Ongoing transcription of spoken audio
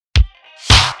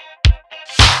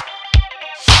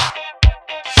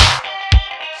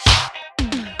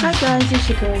guys, it's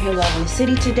your girl here, Lovely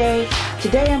City today.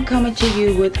 Today I'm coming to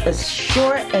you with a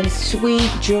short and sweet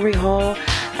jewelry haul.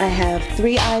 I have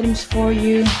 3 items for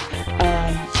you.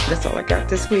 That's all I got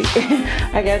this week.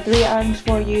 I got 3 items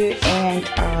for you, and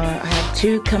I have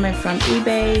 2 coming from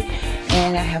eBay,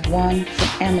 and I have 1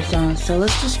 from Amazon. So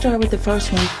let's just start with the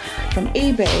first one from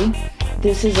eBay.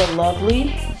 This is a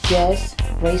lovely Guess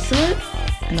bracelet,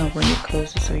 and I'll bring it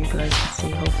closer so you guys can see.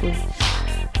 Hopefully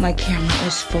my camera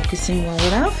is focusing well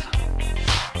enough.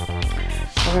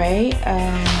 Alright,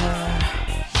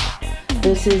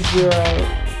 this is your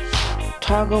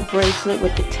toggle bracelet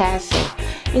with the tassel.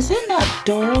 Is that not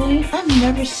darling? I've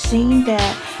never seen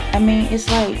that. I mean, it's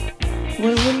like,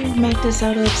 what do you make this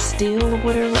out of? Steel or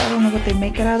whatever? I don't know what they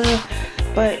make it out of,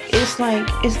 but it's like,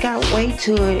 it's got weight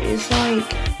to it.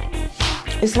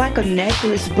 It's like a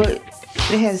necklace, but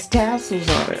it has tassels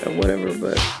on it or whatever.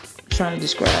 But I'm trying to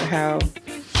describe how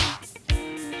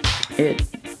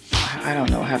I don't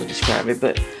know how to describe it,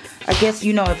 but I guess,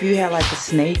 you know, if you had like a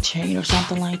snake chain or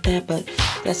something like that, but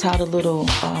that's how the little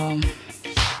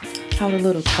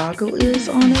toggle is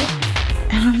on it.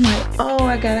 And I'm like, oh,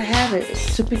 I gotta have it. It's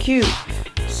super cute.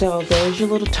 So there's your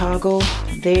little toggle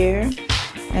there,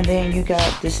 and then you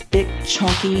got this thick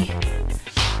chunky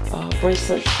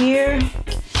bracelet here,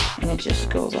 and it just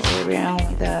goes all the way around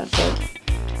like that. But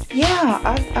yeah,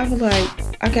 I was like,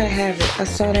 I gotta have it. I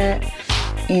saw that,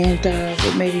 and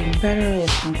what made it even better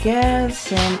was from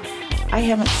Guess, and I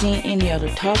haven't seen any other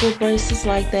toggle bracelets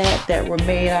like that were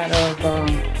made out of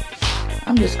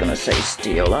I'm just gonna say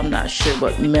steel. I'm not sure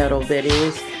what metal that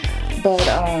is, but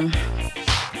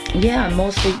yeah,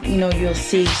 mostly, you know, you'll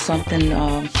see something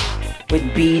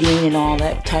with beading and all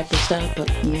that type of stuff. But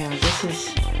yeah, this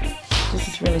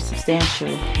is really substantial,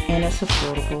 and it's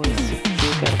affordable. It's super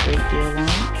cute. Got a great deal on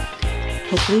it.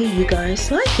 Hopefully you guys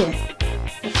like it.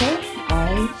 Okay, I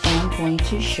am going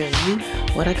to show you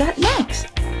what I got next.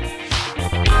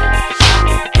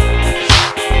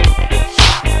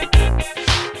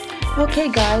 Okay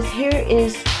guys, here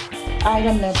is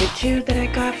item number 2 that I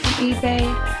got from eBay.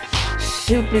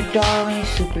 Super darling,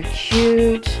 super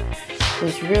cute.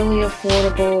 It's really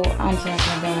affordable. I'm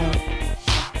talking about,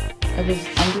 it was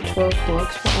under 12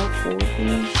 bucks for all 4 of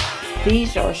these.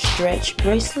 These are stretch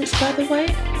bracelets, by the way.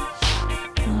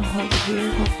 I'll hold it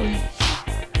here, hopefully.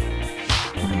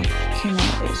 My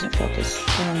camera isn't focused.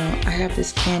 I don't know. I have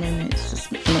this Canon. It's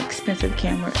just an expensive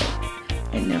camera.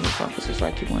 It never focuses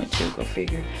like you want it to. Go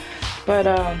figure. But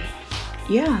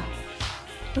yeah,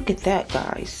 look at that,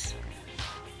 guys.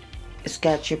 It's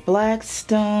got your black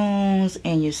stones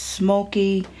and your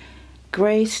smoky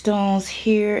gray stones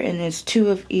here, and there's 2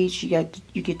 of each. You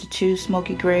get the 2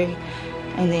 smoky gray,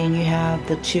 and then you have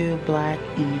the 2 black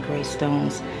and the gray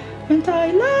stones, and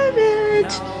I love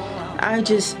it.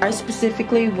 I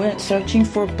specifically went searching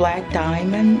for black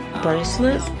diamond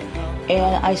bracelets,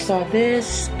 and I saw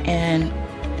this, and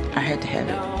I had to have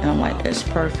it, and I'm like, it's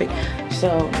perfect.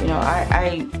 So, you know,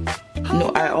 I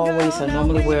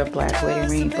normally wear a black wedding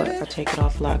ring, but I take it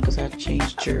off a lot because I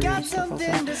change jewelry and stuff like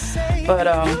that. But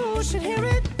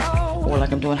or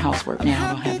like I'm doing housework now, I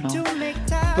don't have it on.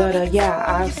 But yeah,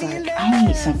 I was like, I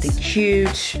need something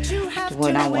cute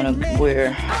when I want to wear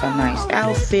a nice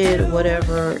outfit or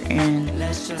whatever, and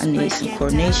I need some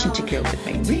coordination to go with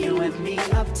my ring.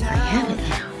 I have it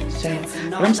now. So,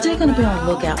 but I'm still going to be on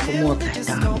the lookout for more black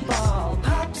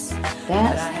diamonds.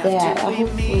 That's that.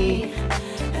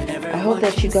 I hope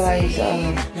that you guys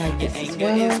like this as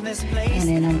well. And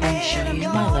then I'm going to show you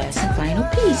my last and final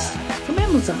piece from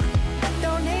Amazon.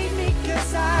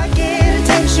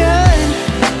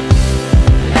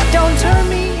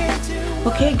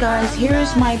 Okay guys,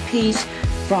 here's my piece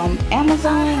from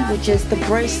Amazon, which is the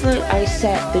bracelet. I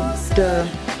set the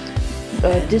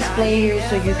display here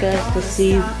so you guys can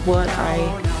see what I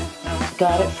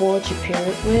got it for to pair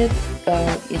it with,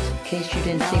 in case you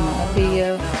didn't see my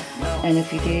video, and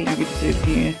if you did, you get to see it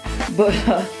again. But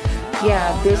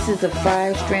yeah, this is a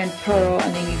 5-strand pearl,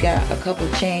 and then you got a couple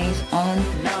chains on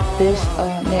this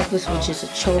necklace, which is a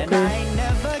choker.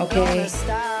 Okay, let's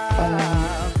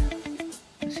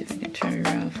see if I can turn it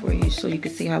around for you so you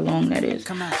can see how long that is.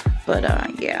 But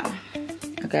yeah,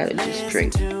 I got it just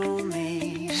straight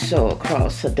so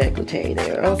across the décolleté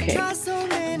there. Okay,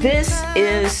 this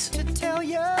is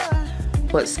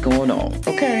what's going on.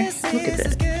 Okay, look at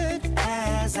that.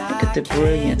 Look at the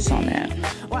brilliance on that.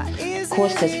 Of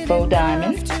course, that's faux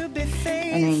diamond,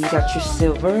 and then you got your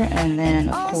silver, and then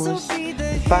of course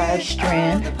the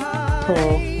 5-strand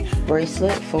pearl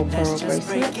bracelet, faux pearl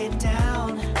bracelet.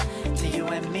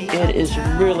 It is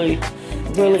really,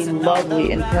 really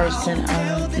lovely in person.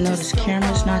 know this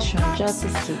camera's not showing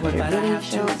justice to what it really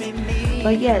shows.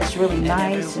 But yeah, it's really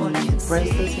nice, and the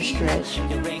bracelets are stretched.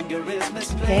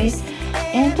 Okay,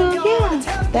 and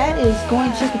yeah, that is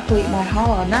going to complete my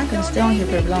haul. I'm not going to stay on here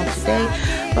very long today,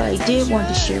 but I did want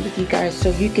to share with you guys so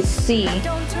you could see.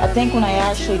 I think when I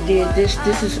actually did this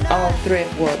is all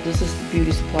thrift. Well, this is the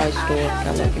beauty supply store.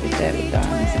 I like it with that, with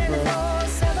diamonds and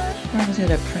pearls. I always had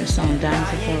that press on diamonds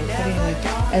and pearls. But anyway,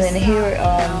 and then here,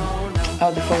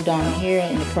 the faux diamond here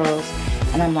and the pearls.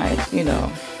 And I'm like, you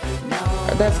know,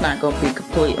 that's not going to be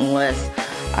complete unless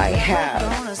I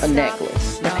have a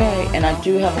necklace. Okay, and I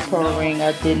do have a pearl ring.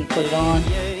 I didn't put it on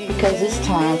because it's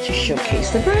time to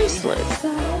showcase the bracelet.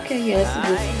 So, okay, yes,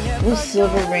 this little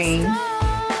silver ring,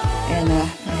 and it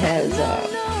has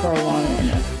pearl on it,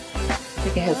 and I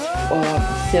think it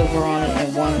has silver on it,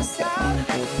 and one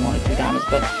or two diamonds,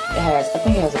 but I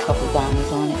think it has a couple of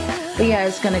diamonds on it. But yeah,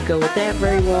 it's gonna go with that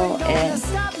very well. And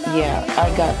yeah,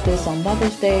 I got this on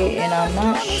Mother's Day, and I'm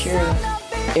not sure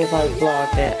if I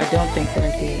vlogged that. I don't think that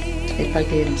I did. If I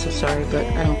did, I'm so sorry, but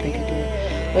I don't think I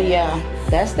did. But yeah,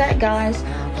 that's that, guys.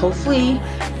 Hopefully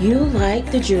you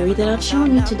like the jewelry that I've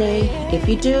shown you today. If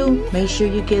you do, make sure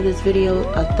you give this video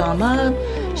a thumb up,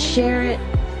 share it,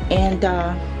 and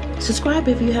subscribe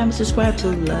if you haven't subscribed to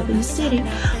Love in the City.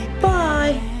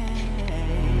 Bye.